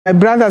My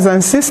brothers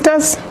and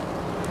sisters,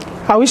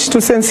 I wish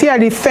to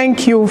sincerely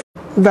thank you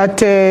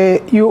that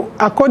you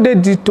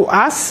accorded to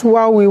us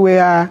while we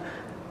were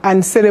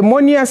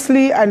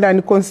unceremoniously and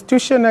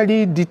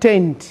unconstitutionally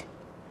detained.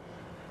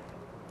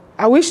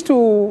 I wish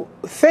to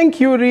thank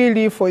you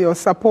really for your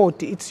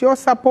support. It's your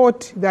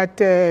support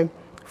that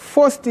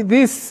forced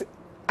this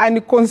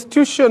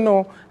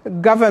unconstitutional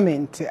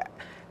government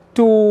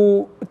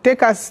to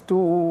take us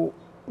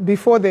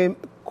before the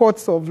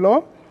courts of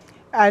law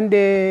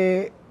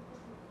and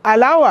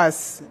allow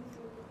us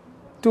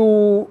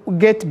to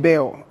get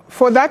bail.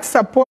 For that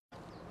support,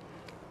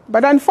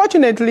 but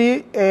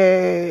unfortunately,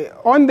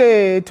 on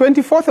the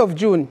 24th of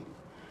June,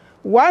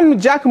 one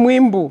Jack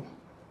MWIIMBU,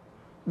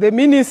 the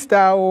Minister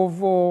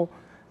of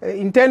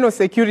Internal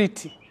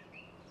Security,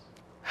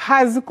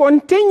 has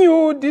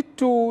continued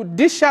to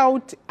dish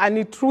out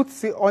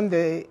untruths on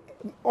the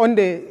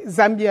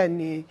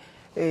Zambian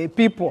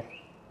people.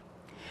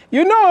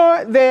 You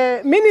know,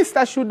 the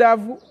minister should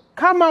have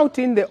come out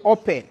in the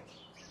open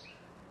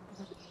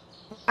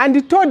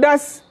and told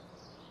us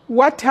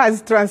what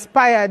has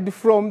transpired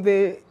from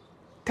the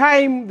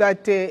time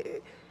that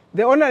the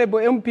Honourable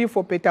MP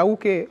for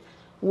Petauke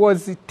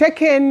was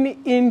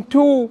taken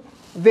into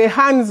the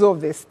hands of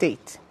the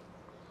state.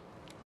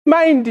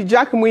 Mind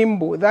Jack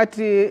MWIIMBU that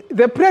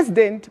the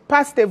president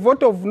passed a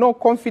vote of no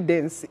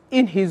confidence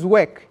in his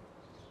work.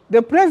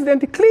 The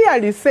president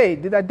clearly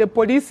said that the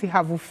police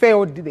have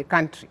failed the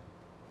country.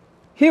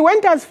 He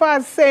went as far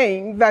as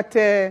saying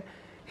that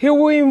he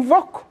will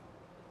invoke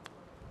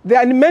the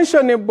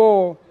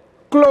unmentionable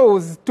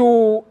clause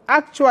to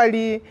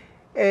actually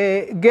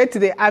get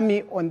the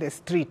army on the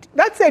street.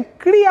 That's a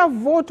clear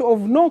vote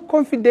of no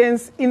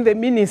confidence in the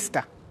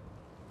minister.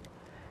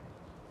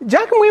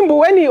 Jack MWIIMBU,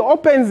 when he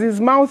opens his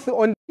mouth,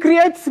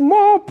 creates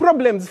more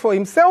problems for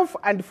himself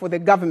and for the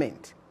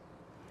government.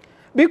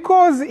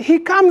 Because he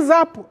comes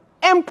up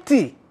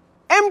empty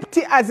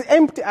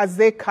as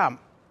they come.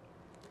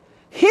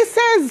 He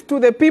says to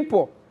the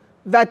people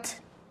that,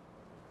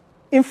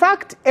 in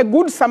fact, a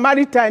good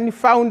Samaritan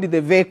found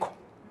the vehicle.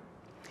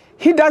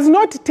 He does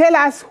not tell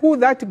us who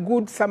that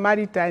good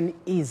Samaritan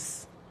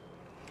is.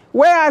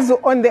 Whereas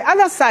on the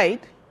other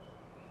side,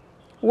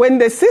 when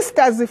the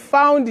sisters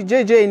found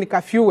JJ in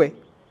Kafue,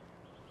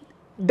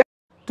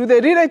 to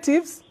the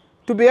relatives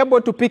to be able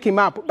to pick him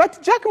up.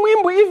 But Jack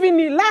MWIIMBU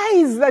even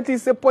lies that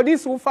it's the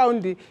police who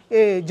found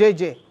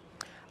JJ.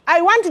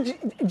 I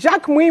want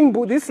Jack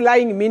MWIIMBU, this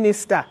lying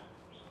minister,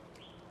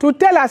 to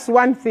tell us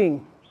one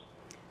thing.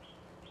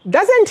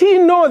 Doesn't he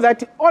know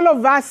that all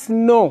of us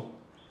know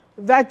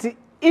that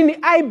in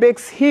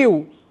Ibex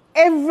Hill,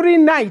 every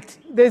night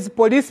there's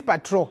police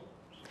patrol?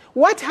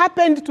 What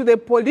happened to the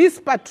police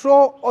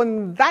patrol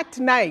on that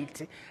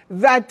night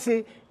that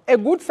a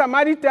good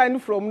Samaritan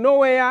from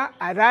nowhere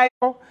arrived,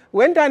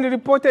 went and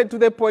reported to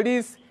the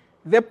police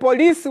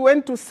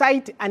went to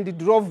site and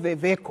drove the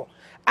vehicle?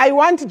 I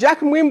want Jack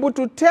MWIIMBU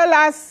to tell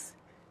us,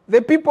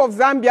 the people of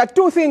Zambia,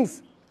 two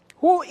things.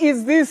 Who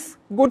is this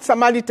good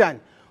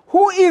Samaritan?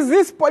 Who is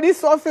this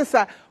police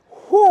officer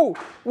who,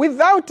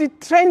 without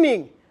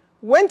training,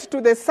 went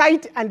to the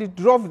site and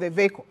drove the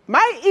vehicle?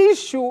 My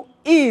issue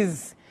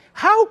is,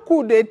 how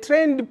could a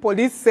trained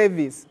police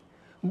service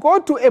go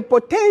to a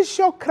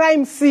potential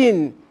crime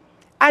scene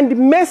and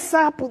mess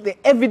up the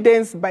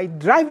evidence by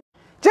driving?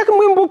 Jack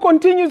MWIIMBU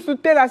continues to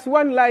tell us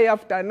one lie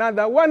after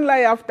another,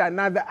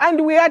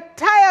 and we are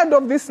tired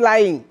of this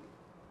lying.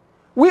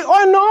 We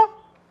all know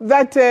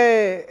that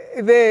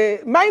the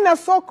Minor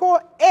Soko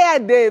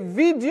aired a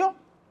video,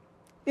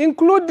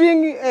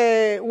 including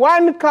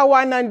one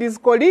Kawan and his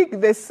colleague.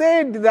 They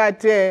said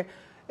that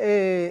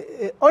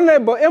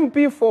Honourable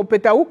MP for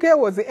Petauke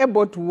was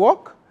able to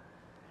walk.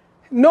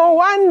 No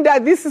wonder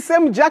this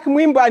same Jack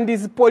MWIIMBU and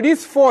his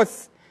police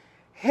force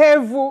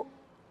have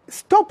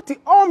stopped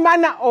all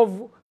manner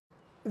of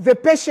the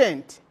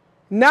patient.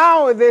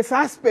 Now the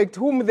suspect,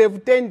 whom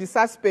they've turned the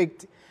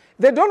suspect,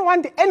 they don't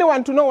want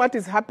anyone to know what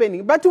is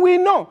happening. But we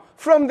know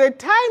from the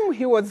time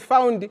he was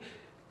found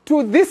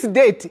to this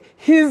date,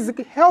 his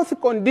health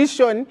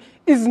condition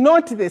is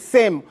not the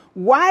same.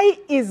 Why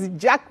is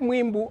Jack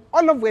MWIIMBU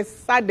all of a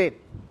sudden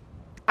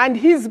and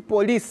his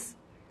police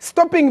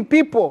stopping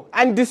people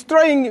and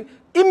destroying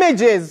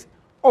images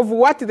of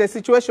what the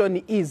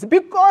situation is?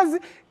 Because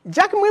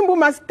Jack MWIIMBU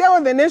must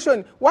tell the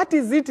nation what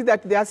is it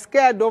that they are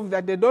scared of,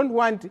 that they don't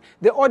want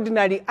the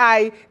ordinary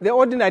eye, the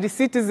ordinary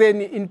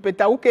citizen in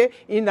Petauke,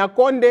 in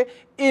Akonde,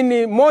 in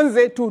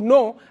Monze to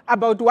know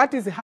about what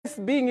is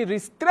being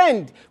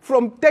restrained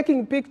from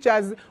taking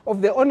pictures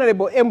of the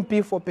Honourable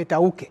MP for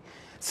Petauke.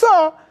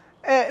 So,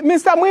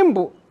 Mr.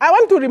 MWIIMBU, I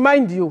want to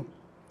remind you,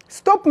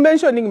 stop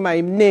mentioning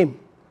my name,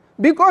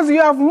 because you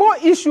have more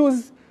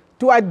issues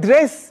to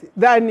address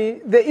than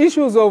the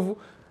issues of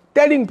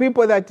telling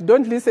people that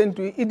don't listen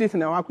to Edith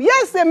Nawakwi.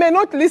 Yes, they may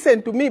not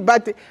listen to me,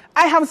 but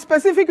I have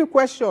specific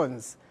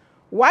questions.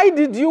 Why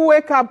did you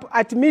wake up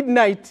at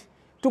midnight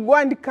to go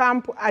and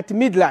camp at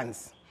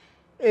Midlands,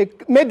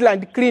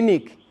 Midland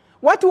Clinic?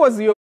 What was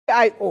your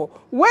IO?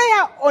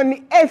 Where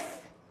on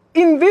earth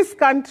in this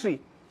country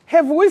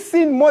have we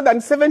seen more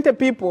than 70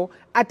 people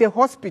at a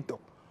hospital?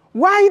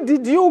 Why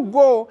did you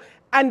go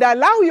and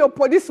allow your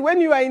police when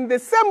you are in the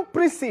same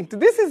precinct?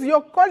 This is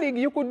your colleague.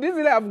 You could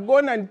easily have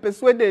gone and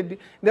persuaded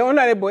the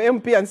Honourable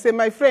MP and say,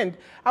 my friend,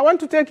 I want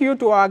to take you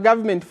to our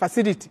government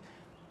facility.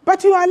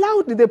 But you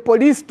allowed the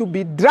police to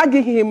be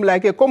dragging him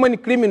like a common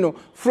criminal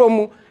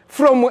from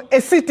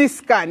a CT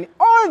scan.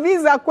 All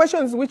these are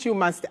questions which you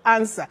must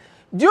answer.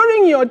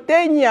 During your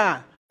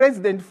tenure,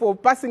 President, for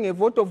passing a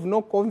vote of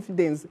no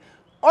confidence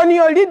on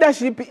your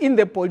leadership in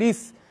the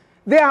police,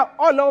 they are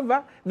all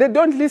over. They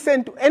don't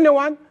listen to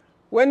anyone.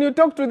 When you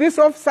talk to this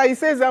officer, he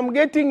says, I'm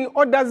getting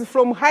orders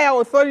from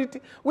higher authority.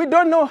 We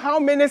don't know how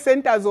many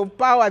centers of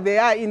power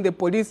there are in the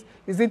police.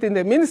 Is it in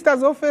the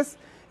minister's office?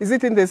 Is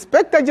it in the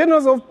Inspector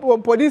General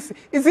of Police?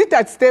 Is it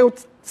at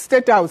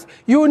State House?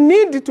 You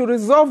need to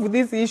resolve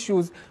these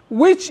issues,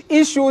 which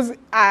issues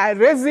are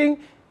raising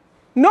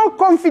no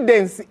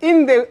confidence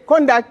in the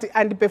conduct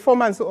and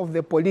performance of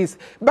the police,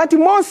 but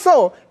more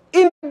so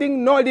in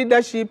adding no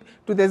leadership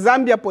to the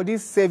Zambia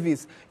Police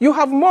Service. You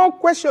have more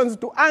questions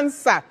to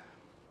answer.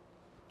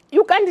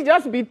 You can't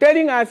just be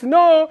telling us,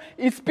 no,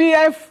 it's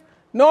PF,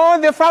 no,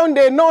 they found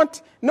a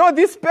note, no,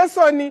 this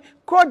person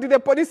called the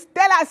police.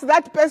 Tell us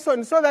that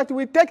person so that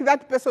we take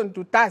that person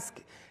to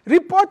task.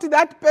 Report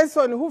that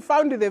person who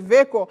found the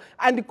vehicle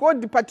and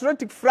called the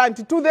Patriotic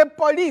Front to the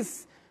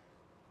police.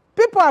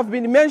 People have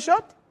been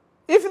mentioned.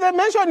 If the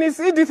mention is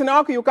Edith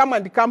Nawakwi, you come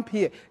and camp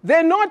here.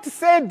 They not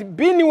said,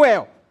 been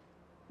well.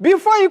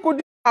 Before you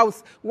could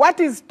house, what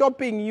is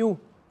stopping you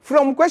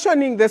from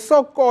questioning the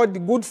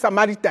so-called Good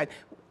Samaritan?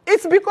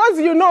 It's because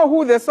you know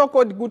who the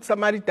so-called Good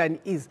Samaritan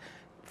is.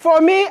 For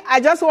me, I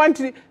just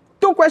want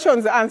two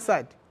questions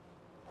answered.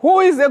 Who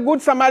is the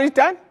Good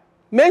Samaritan?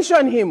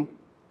 Mention him.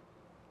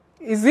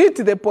 Is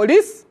it the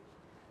police?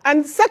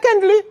 And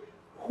secondly,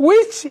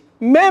 which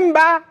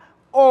member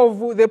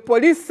of the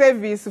police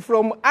service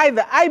from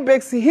either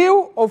Ibex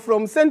Hill or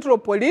from Central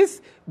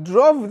Police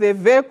drove the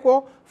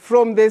vehicle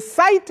from the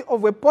site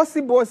of a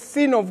possible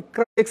scene of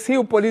Ibex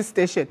Hill Police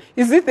Station?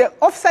 Is it the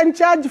officer in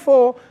charge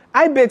for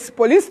Ibex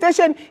Police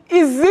Station?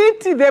 Is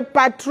it the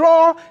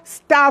patrol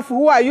staff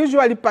who are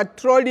usually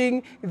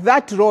patrolling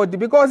that road?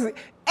 Because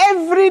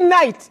every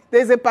night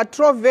there's a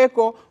patrol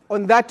vehicle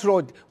on that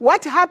road.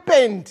 What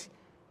happened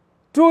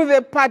to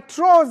the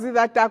patrols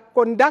that are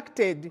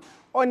conducted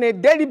on a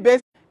daily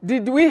basis?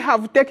 Did we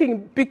have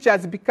taking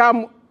pictures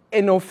become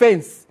an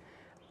offense?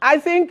 I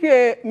think,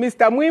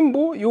 Mr.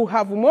 MWIIMBU, you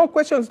have more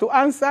questions to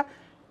answer.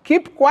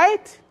 Keep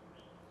quiet.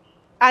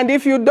 And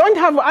if you don't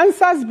have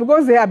answers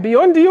because they are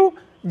beyond you,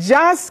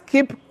 just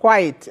keep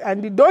quiet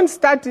and don't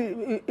start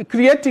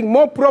creating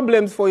more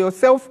problems for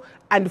yourself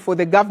and for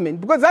the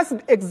government, because that's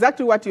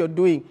exactly what you're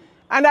doing.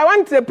 And I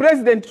want the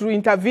president to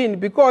intervene,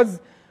 because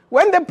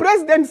when the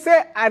president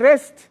say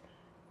arrest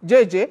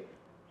JJ,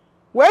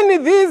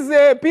 when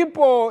these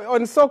people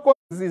on so-called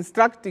is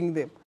instructing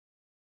them,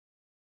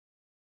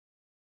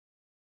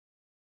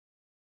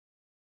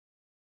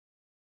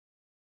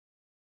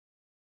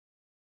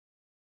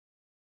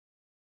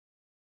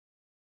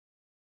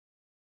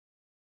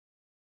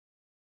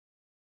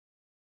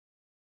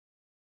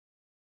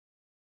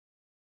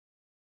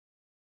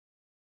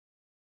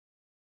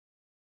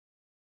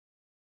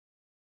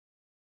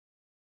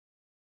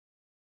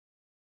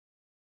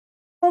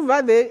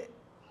 over the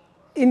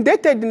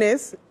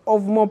indebtedness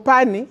of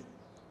Mopani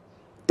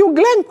to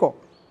Glencore.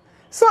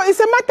 So it's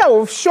a matter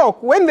of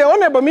shock when the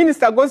Honourable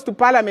Minister goes to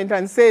Parliament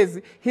and says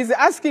he's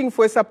asking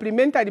for a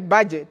supplementary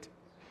budget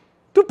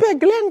to pay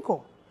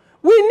Glencore.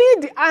 We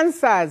need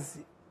answers,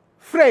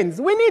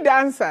 friends. We need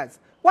answers.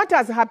 What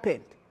has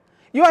happened?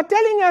 You are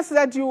telling us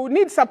that you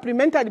need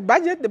supplementary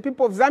budget. The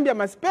people of Zambia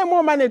must pay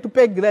more money to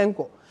pay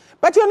Glencore.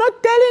 But you're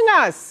not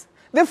telling us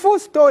the full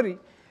story.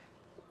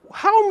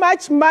 How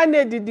much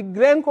money did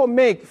Glencore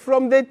make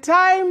from the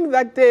time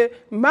that the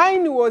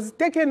mine was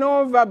taken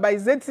over by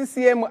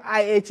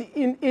ZCCM-IH,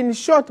 in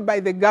short, by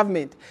the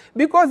government?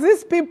 Because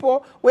these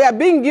people were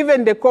being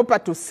given the copper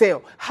to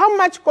sell. How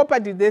much copper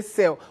did they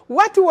sell?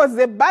 What was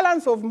the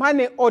balance of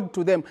money owed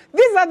to them?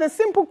 These are the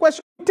simple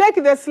questions. You take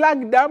the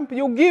slag dump,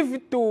 you give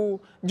it to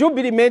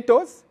Jubilee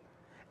Metals,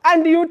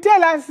 and you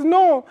tell us,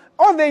 no,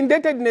 all the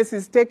indebtedness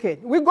is taken.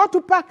 We go to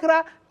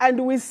Pakra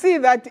and we see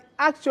that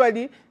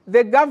actually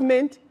the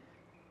government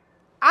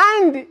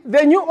and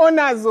the new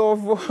owners of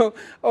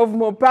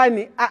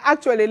Mopani are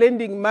actually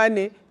lending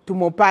money to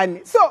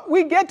Mopani. So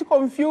we get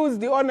confused,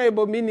 the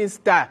Honourable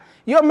Minister.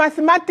 Your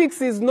mathematics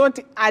is not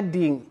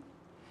adding.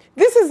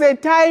 This is a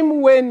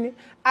time when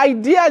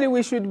ideally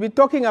we should be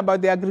talking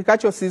about the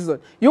agricultural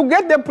season. You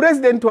get the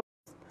president,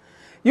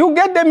 you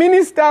get the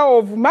Minister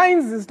of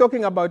Mines is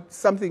talking about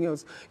something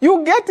else.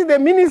 You get the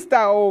Minister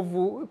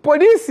of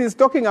Police is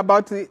talking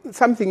about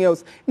something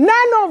else.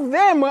 None of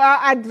them are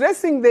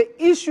addressing the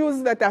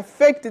issues that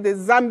affect the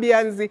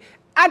Zambians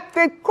at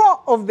the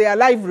core of their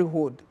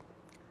livelihood.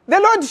 The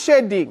load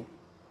shedding.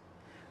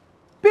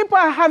 People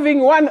are having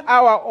 1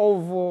 hour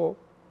of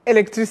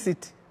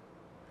electricity.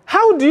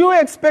 How do you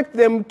expect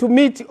them to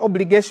meet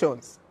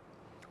obligations?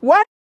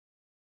 What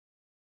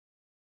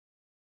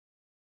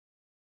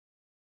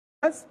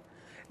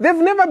They've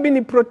never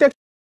been protected.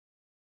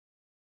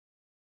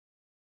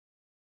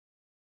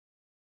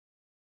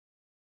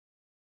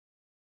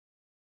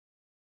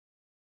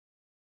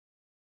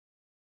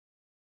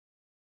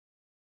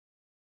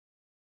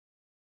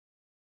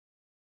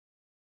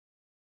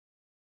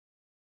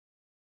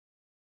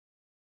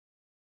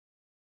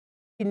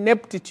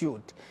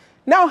 Ineptitude.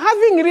 Now,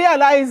 having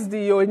realized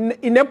your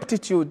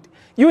ineptitude,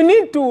 you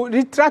need to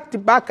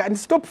retract back and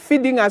stop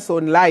feeding us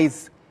on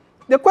lies.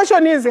 The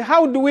question is,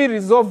 how do we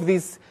resolve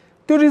this?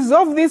 To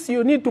resolve this,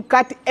 you need to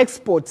cut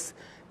exports.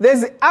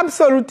 There's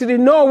absolutely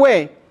no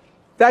way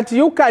that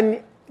you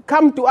can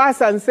come to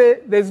us and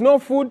say there's no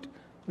food,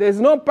 there's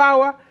no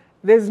power,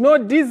 there's no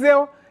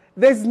diesel,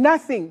 there's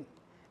nothing.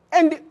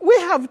 And we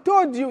have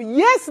told you,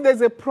 yes,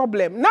 there's a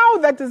problem. Now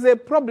that is a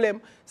problem,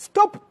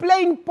 stop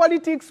playing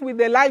politics with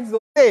the lives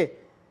of today.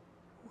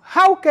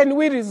 How can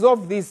we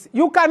resolve this?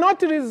 You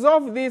cannot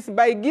resolve this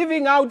by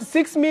giving out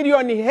 6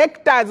 million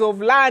hectares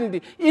of land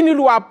in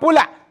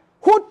Luapula.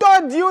 Who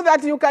told you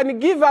that you can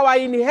give our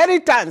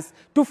inheritance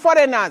to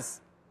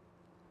foreigners?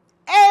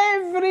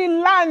 Every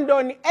land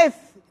on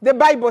earth, the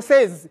Bible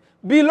says,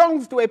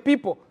 belongs to a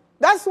people.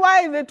 That's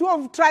why the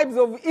 12 tribes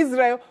of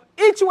Israel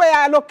each were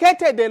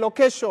allocated a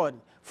location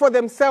for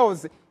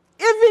themselves.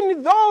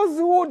 Even those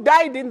who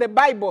died in the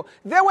Bible,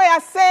 they were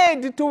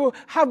said to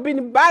have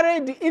been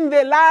buried in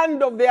the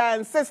land of their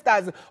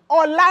ancestors,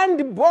 or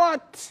land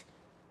bought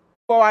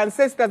for our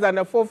ancestors and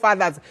our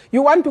forefathers.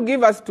 You want to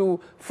give us to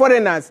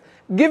foreigners,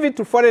 give it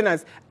to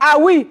foreigners. Are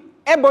we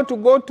able to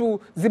go to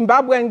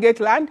Zimbabwe and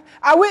get land?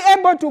 Are we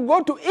able to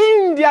go to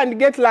India and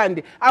get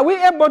land? Are we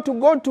able to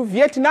go to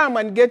Vietnam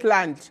and get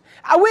land?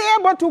 Are we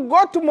able to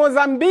go to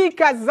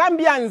Mozambique as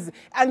Zambians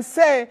and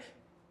say,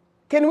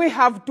 can we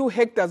have 2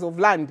 hectares of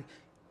land?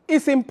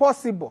 It's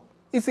impossible.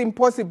 It's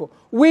impossible.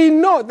 We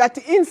know that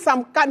in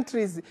some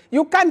countries,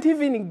 you can't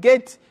even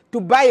get to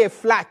buy a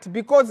flat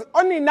because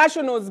only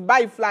nationals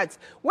buy flats.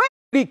 When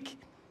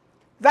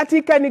that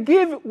he can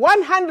give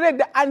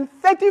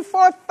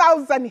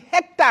 134,000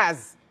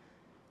 hectares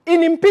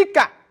in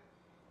Mpika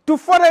to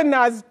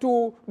foreigners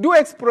to do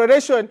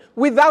exploration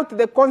without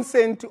the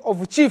consent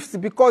of chiefs,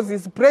 because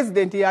his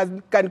president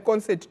can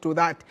consent to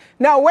that.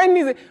 Now,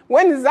 when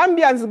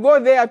Zambians go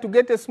there to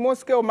get a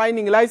small-scale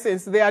mining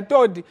license, they are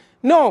told,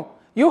 no,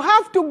 you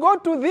have to go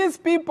to these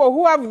people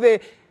who have the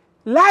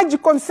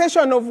large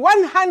concession of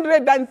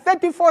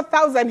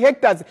 134,000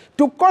 hectares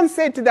to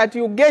consent that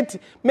you get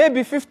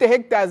maybe 50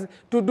 hectares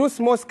to do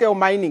small-scale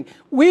mining.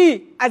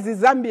 We, as the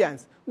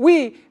Zambians,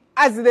 we,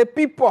 as the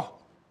people,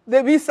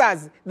 the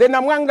Visas, the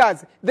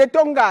Namwangas, the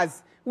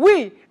Tongas,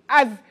 we,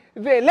 as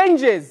the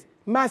Lenges,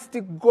 must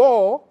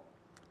go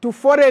to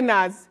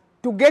foreigners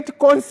to get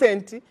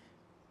consent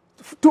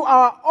to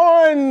our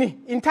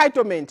own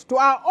entitlement, to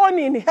our own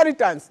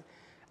inheritance.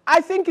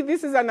 I think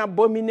this is an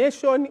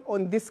abomination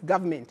on this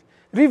government.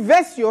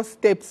 Reverse your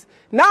steps.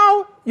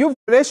 Now, you've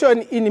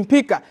mentioned in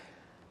Mpika.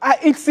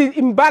 It's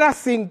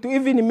embarrassing to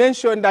even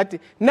mention that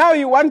now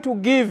you want to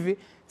give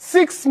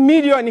 6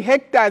 million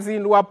hectares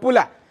in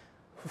Luapula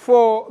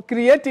for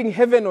creating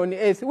heaven on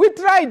earth. We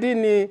tried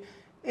in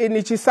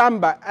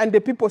Chisamba, and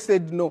the people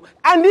said no.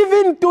 And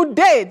even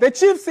today, the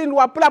chiefs in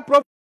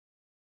Luapula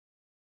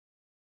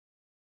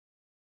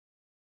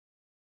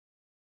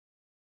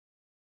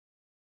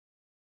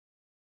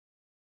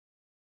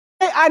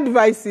my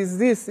advice is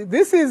this.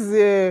 This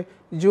is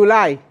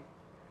July.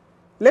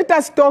 Let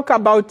us talk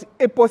about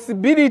a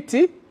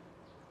possibility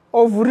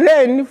of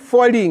rain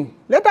falling.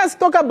 Let us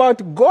talk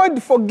about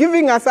God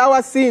forgiving us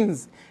our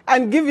sins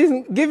and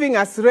giving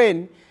us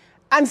rain,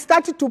 and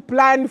start to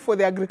plan for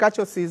the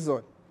agricultural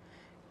season.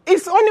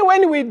 It's only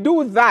when we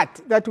do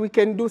that that we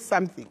can do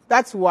something.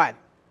 That's one.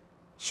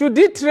 Should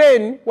it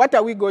rain, what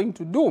are we going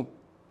to do?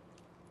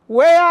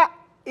 Where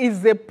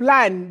is the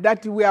plan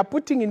that we are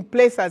putting in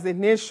place as a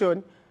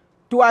nation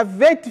to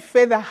avert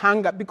further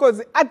hunger?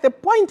 Because at the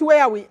point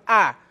where we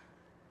are,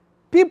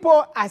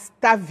 people are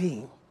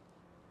starving.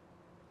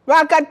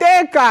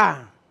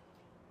 Wakateka.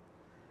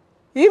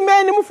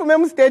 Imeni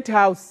mufumemu State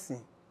House.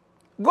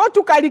 Go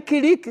to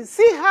Kalikiliki.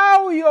 See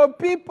how your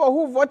people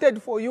who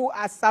voted for you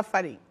are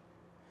suffering.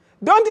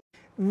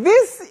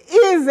 This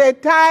is a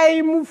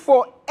time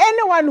for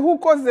anyone who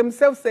calls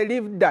themselves a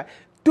leader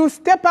to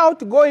step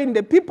out, go in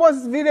the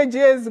people's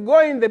villages,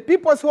 go in the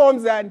people's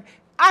homes and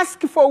ask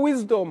for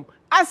wisdom,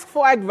 ask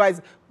for advice.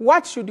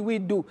 What should we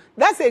do?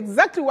 That's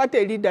exactly what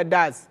a leader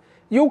does.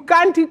 You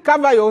can't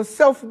cover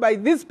yourself by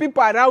these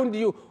people around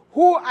you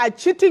who are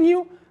cheating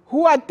you,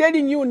 who are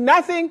telling you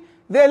nothing.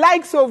 The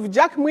likes of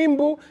Jack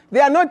MWIIMBU,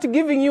 they are not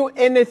giving you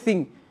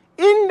anything.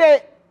 In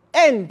the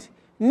end,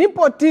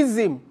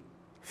 nepotism,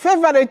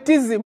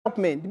 favoritism,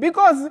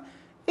 because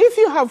if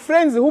you have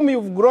friends whom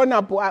you've grown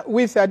up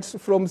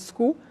with from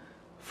school,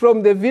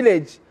 from the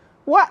village,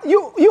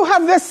 you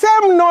have the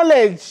same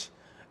knowledge.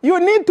 You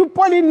need to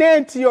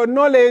pollinate your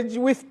knowledge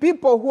with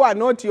people who are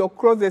not your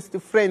closest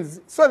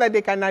friends so that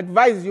they can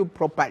advise you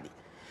properly.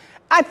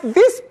 At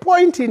this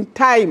point in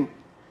time,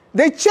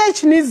 the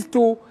church needs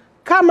to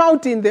come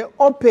out in the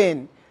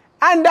open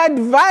and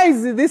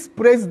advise this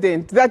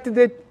president that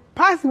the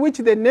path which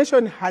the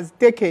nation has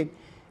taken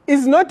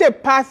is not a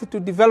path to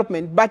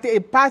development, but a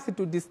path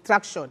to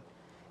destruction,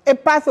 a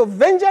path of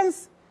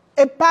vengeance,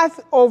 a path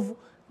of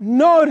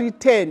no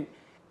return.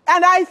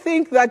 And I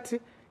think that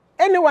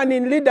anyone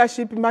in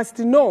leadership must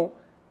know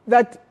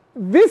that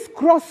this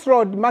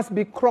crossroad must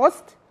be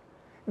crossed.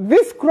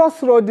 This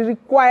crossroad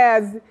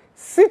requires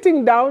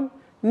sitting down,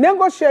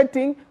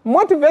 negotiating,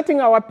 motivating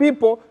our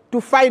people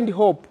to find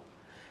hope.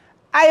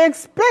 I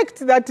expect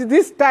that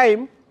this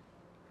time,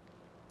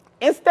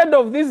 instead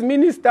of these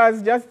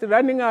ministers just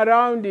running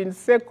around in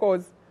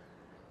circles,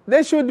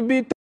 they should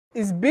be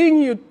is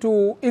being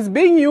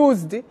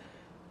used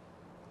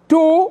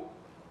to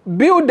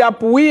build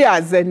up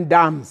weirs and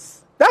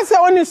dams. That's the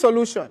only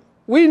solution.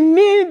 We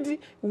need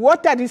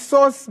water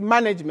resource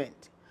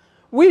management.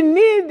 We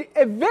need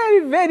a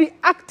very, very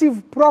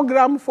active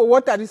program for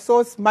water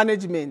resource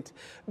management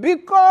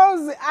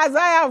because, as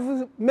I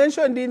have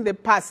mentioned in the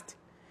past,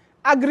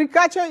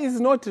 agriculture is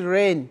not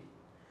rain.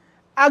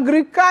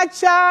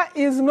 Agriculture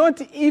is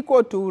not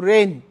equal to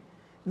rain.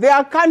 There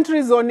are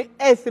countries on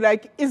earth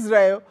like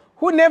Israel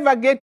who never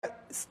get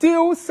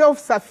still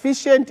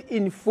self-sufficient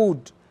in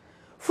food.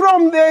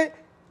 From the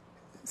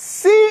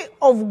Sea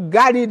of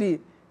Galilee,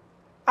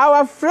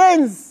 our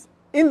friends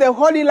in the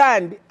Holy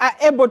Land are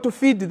able to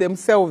feed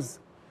themselves.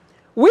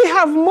 We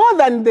have more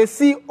than the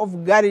Sea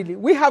of Galilee.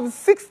 We have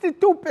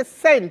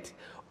 62%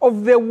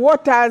 of the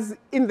waters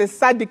in the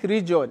SADC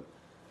region.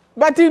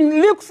 But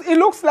it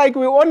looks like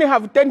we only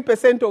have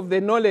 10% of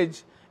the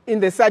knowledge in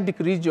the SADC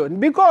region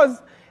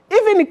because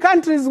even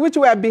countries which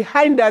were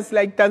behind us,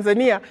 like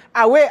Tanzania,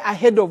 are way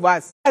ahead of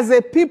us. As a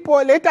people,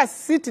 let us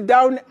sit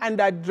down and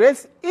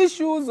address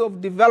issues of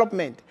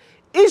development,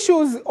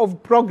 issues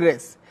of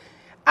progress.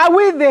 Are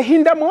we the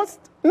hindermost?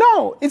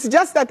 No, it's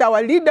just that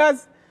our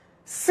leaders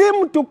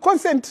seem to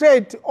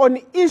concentrate on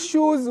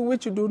issues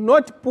which do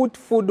not put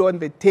food on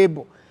the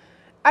table.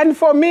 And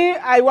for me,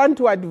 I want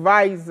to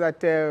advise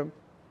that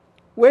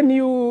when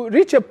you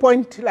reach a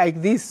point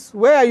like this,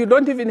 where you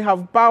don't even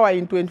have power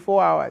in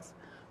 24 hours,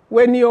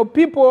 when your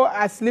people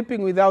are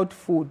sleeping without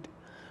food,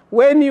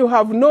 when you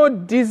have no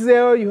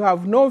diesel, you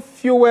have no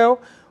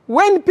fuel,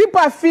 when people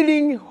are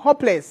feeling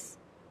hopeless,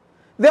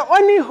 the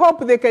only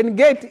hope they can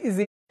get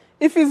is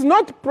if it's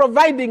not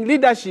providing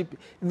leadership,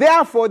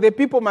 therefore the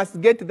people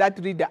must get that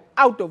leader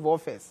out of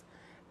office.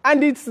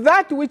 And it's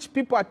that which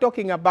people are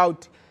talking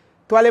about.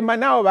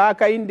 Twalemanao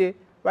Bakainde,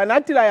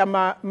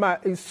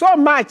 Vanatila so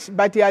much,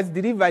 but he has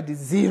delivered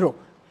zero.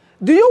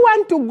 Do you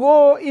want to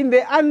go in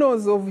the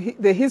annals of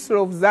the history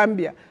of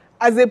Zambia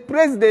as a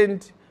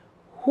president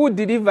who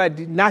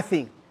delivered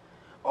nothing?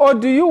 Or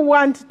do you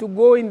want to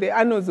go in the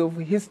annals of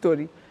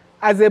history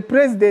as a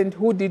president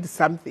who did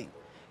something?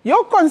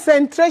 Your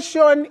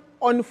concentration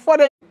on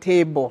foreign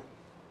table,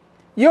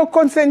 your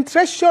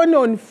concentration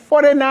on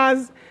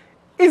foreigners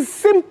is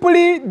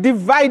simply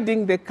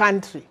dividing the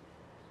country.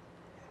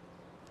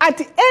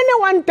 At any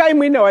one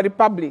time in our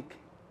republic,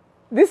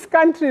 this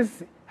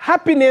country's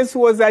happiness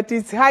was at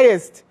its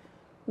highest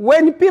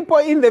when people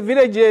in the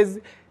villages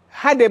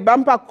had a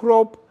bumper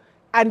crop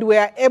and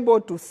were able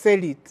to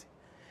sell it.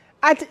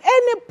 At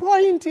any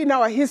point in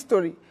our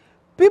history,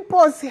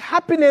 people's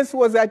happiness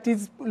was at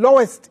its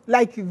lowest,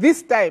 like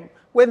this time,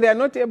 when they are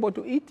not able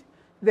to eat,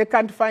 they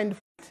can't find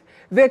food,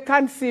 they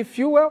can't see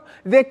fuel,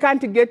 they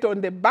can't get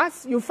on the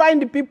bus. You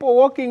find people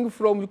walking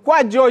from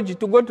Kwa George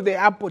to go to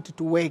the airport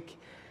to work.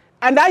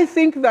 And I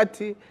think that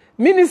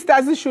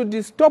ministers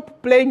should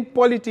stop playing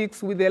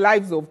politics with the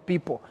lives of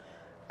people.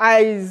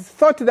 I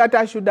thought that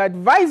I should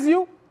advise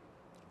you,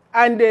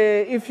 and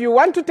if you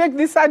want to take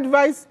this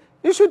advice,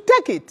 you should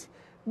take it.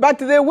 But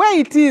the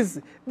way it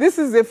is, this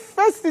is the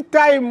first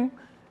time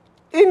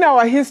in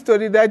our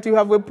history that you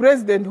have a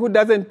president who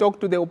doesn't talk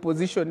to the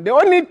opposition. The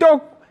only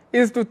talk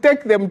is to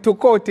take them to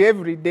court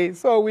every day.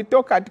 So we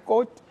talk at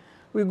court,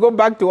 we go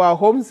back to our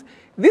homes.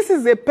 This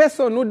is a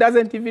person who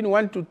doesn't even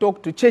want to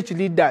talk to church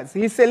leaders.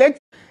 He selects.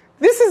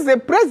 This is the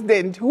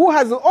president who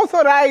has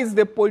authorized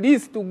the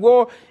police to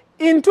go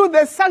into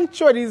the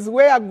sanctuaries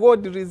where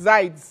God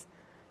resides.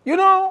 You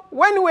know,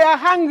 when we are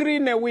hungry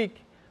in a week,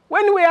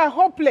 when we are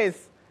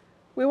hopeless,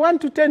 we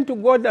want to turn to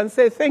God and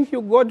say, thank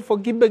you, God, for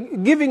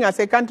giving us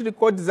a country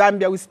called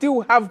Zambia. We still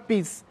have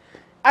peace.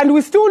 And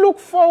we still look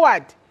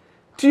forward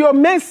to your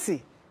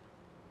mercy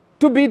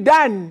to be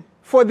done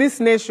for this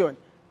nation.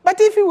 But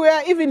if we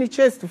were even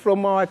chased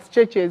from our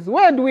churches,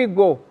 where do we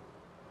go?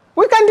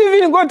 We can't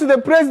even go to the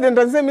president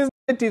and say,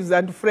 relatives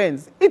and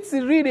friends. It's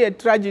really a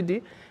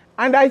tragedy.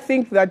 And I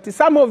think that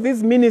some of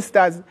these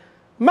ministers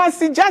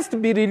must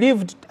just be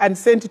relieved and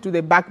sent to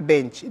the back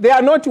bench. They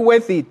are not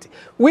worth it.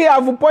 We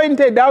have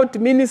pointed out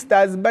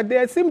ministers, but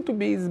they seem to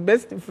be his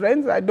best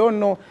friends. I don't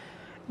know.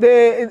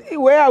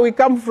 Where we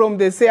come from,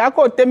 they say,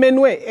 ako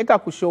temenwe eka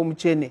kusho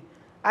mchene.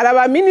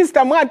 Alaba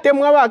minister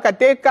mwatemwa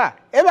wakateka,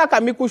 eba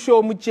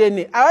kamikusho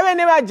mchene. Awabe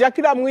neba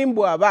Jakila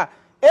Mwimbu aba,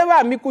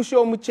 eba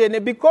mikusho mchene,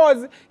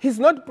 because he's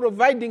not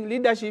providing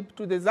leadership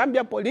to the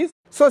Zambia police.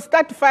 So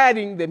start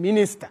firing the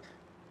minister.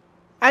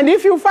 And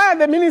if you fire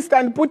the minister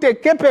and put a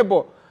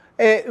capable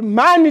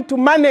man to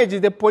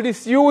manage the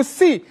police, you will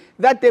see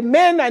that the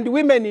men and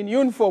women in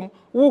uniform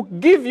will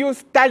give you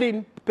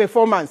sterling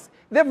performance.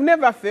 They've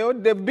never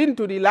failed. They've been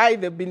to rely.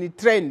 They've been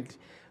trained.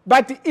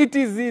 But it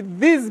is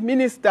these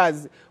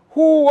ministers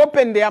who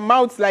open their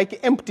mouths like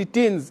empty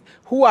tins,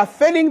 who are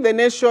failing the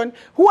nation,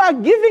 who are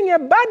giving a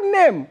bad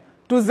name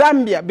to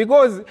Zambia.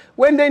 Because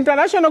when the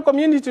international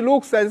community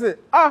looks and says,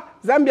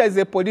 Zambia is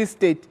a police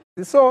state.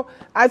 So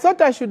I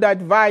thought I should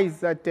advise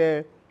that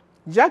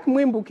Jack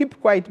MWIIMBU keep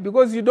quiet,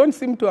 because you don't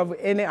seem to have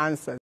any answers.